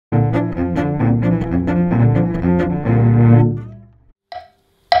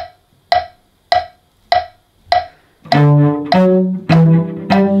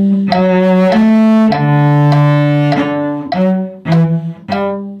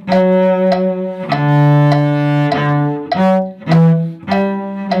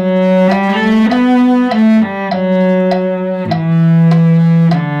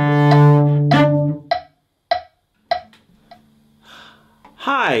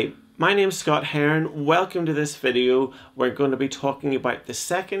My name's Scott Heron. Welcome to this video. We're going to be talking about the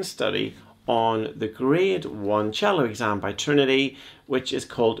second study on the Grade 1 cello exam by Trinity, which is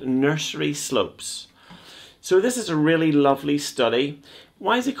called Nursery Slopes. So this is a really lovely study.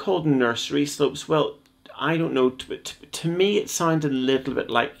 Why is it called Nursery Slopes? Well, I don't know, but to me it sounded a little bit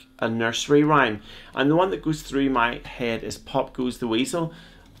like a nursery rhyme. And the one that goes through my head is Pop Goes the Weasel,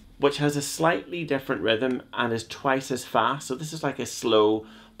 which has a slightly different rhythm and is twice as fast. So this is like a slow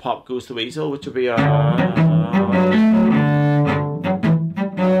Pop Goes the Weasel, which would be that,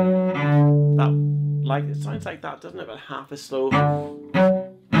 like, it sounds like that, doesn't it? But half as slow.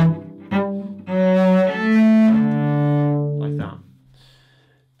 Like that.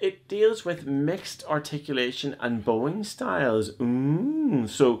 It deals with mixed articulation and bowing styles.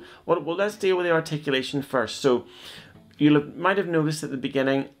 So well, let's deal with the articulation first. So you might have noticed at the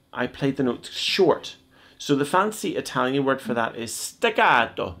beginning I played the note short. So the fancy Italian word for that is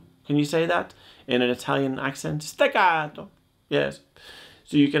staccato. Can you say that in an Italian accent? Staccato. Yes.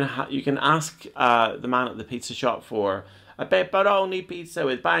 So you can ask the man at the pizza shop for a pepperoni pizza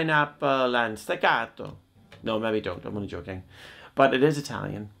with pineapple and staccato. No, maybe don't. I'm only joking. But it is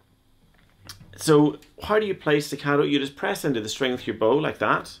Italian. So how do you play staccato? You just press into the string with your bow like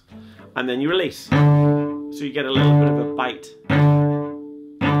that, and then you release. So you get a little bit of a bite.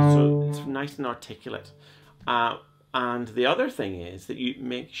 So it's nice and articulate. And the other thing is that you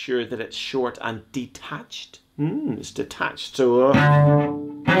make sure that it's short and detached. It's detached. So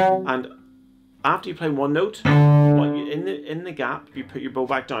and after you play one note, in the gap you put your bow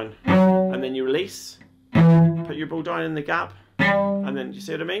back down, and then you release. Put your bow down in the gap, and then you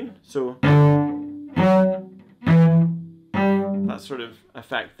see what I mean. So that sort of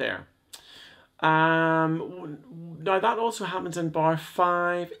effect there. Now that also happens in bar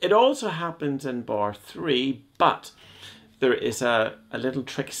 5. It also happens in bar 3, but there is a little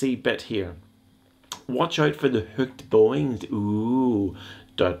tricksy bit here. Watch out for the hooked bowings. Ooh,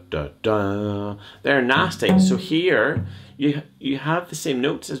 da da da. They're nasty. So here you have the same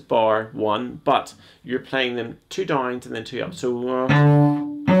notes as bar 1, but you're playing them 2 downs and then 2 up. So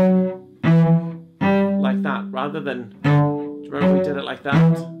like that, rather than, do you remember we did it like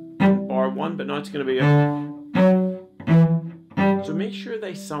that in bar 1, but now it's going to be so make sure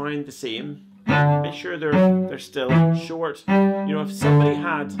they sound the same. Make sure they're still short. You know, if somebody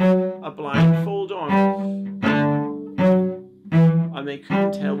had a blindfold on and they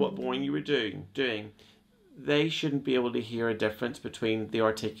couldn't tell what bowing you were doing, they shouldn't be able to hear a difference between the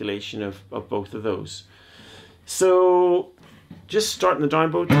articulation of both of those. So just starting the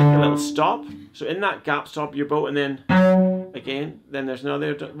down bow, take a little stop. So in that gap, stop your bow, and then again, then there's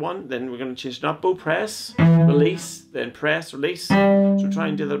another one. Then we're going to change it up. Bow, press, release, then press, release. So try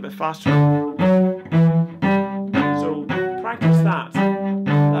and do that a bit faster. So practice that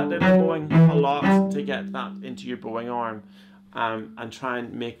little bowing a lot to get that into your bowing arm, and try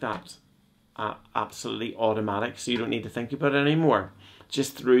and make that absolutely automatic, so you don't need to think about it anymore,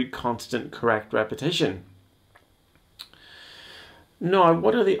 just through constant correct repetition. Now,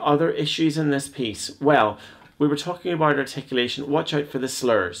 what are the other issues in this piece? Well, we were talking about articulation. Watch out for the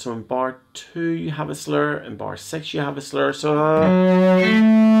slurs. So in bar 2 you have a slur, in bar 6 you have a slur. So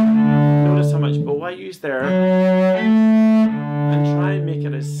notice how much bow I use there, and try and make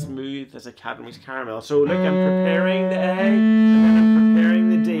it as smooth as a Cadbury's caramel. So look, I'm preparing the A and then I'm preparing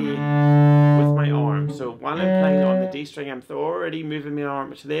the D with my arm. So while I'm playing on the D string, I'm already moving my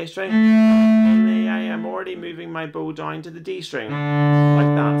arm to the A string, and the A, I'm already moving my bow down to the D string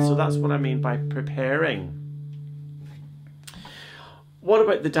like that. So that's what I mean by preparing. What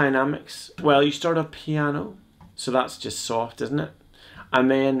about the dynamics? Well, you start off piano, so that's just soft, isn't it? And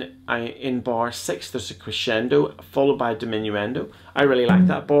then in bar 6 there's a crescendo followed by a diminuendo. I really like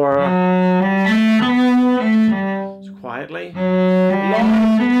that bar. So quietly,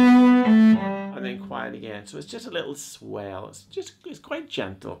 and then quiet again. So it's just a little swell. It's quite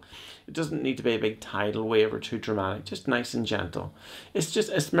gentle. It doesn't need to be a big tidal wave or too dramatic. Just nice and gentle.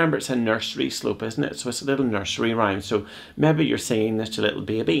 Remember, it's a nursery slope, isn't it? So it's a little nursery rhyme. So maybe you're singing this to little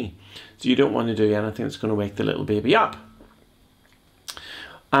baby. So you don't want to do anything that's going to wake the little baby up.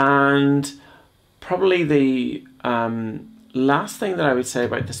 And probably the last thing that I would say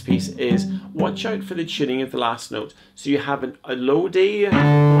about this piece is watch out for the tuning of the last note. So you have a low D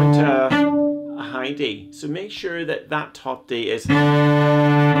going to a high D. So make sure that that top D is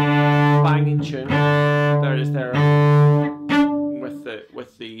bang in tune. There it is there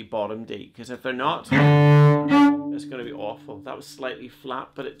with the bottom D. Because if they're not, it's going to be awful. That was slightly flat,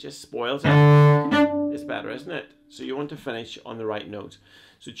 but it just spoils it. It's better, isn't it? So you want to finish on the right note.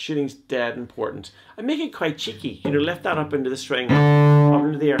 So tuning's dead important. And make it quite cheeky. You know, lift that up into the string, up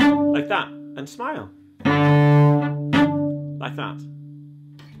into the air, like that, and smile. Like that.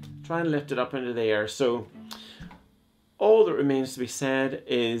 Try and lift it up into the air. So all that remains to be said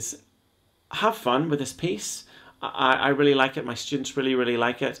is have fun with this piece. I really like it. My students really, really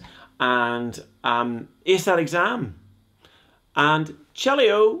like it. And ace that exam. And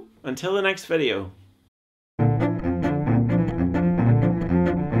Cello, until the next video.